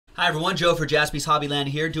Hi everyone, Joe for Jaspys Hobbyland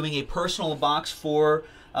here, doing a personal box for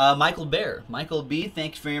Michael Bear. Michael B,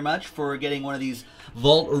 thanks very much for getting one of these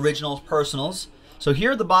Vault Originals personals. So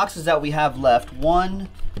here are the boxes that we have left.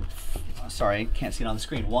 Sorry, can't see it on the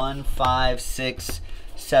screen. 1, 5, 6,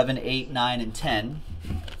 7, 8, 9, and 10.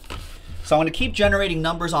 So I'm going to keep generating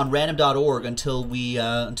numbers on random.org until we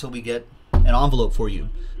get an envelope for you.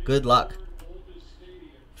 Good luck.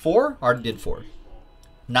 4? Already did 4.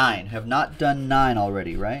 9. Have not done 9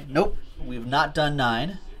 already, right? Nope, we've not done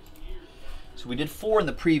 9. So we did 4 in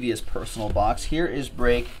the previous personal box. Here is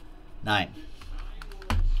break 9.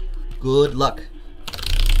 Good luck.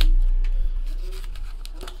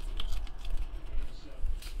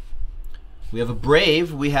 We have a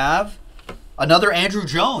Brave. We have another Andrew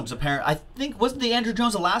Jones, apparently. I think, wasn't the Andrew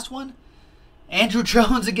Jones the last one? Andrew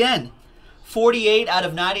Jones again. 48 out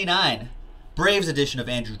of 99. Braves edition of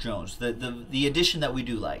Andrew Jones, the edition that we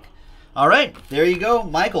do like. All right, there you go.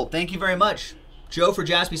 Michael, thank you very much. Joe for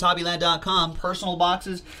JaspysHobbyland.com. Personal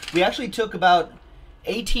boxes. We actually took about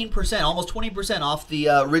 18%, almost 20% off the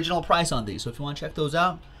original price on these. So if you want to check those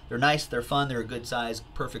out, they're nice, they're fun, they're a good size,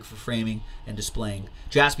 perfect for framing and displaying.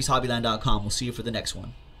 JaspysHobbyland.com. We'll see you for the next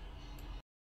one.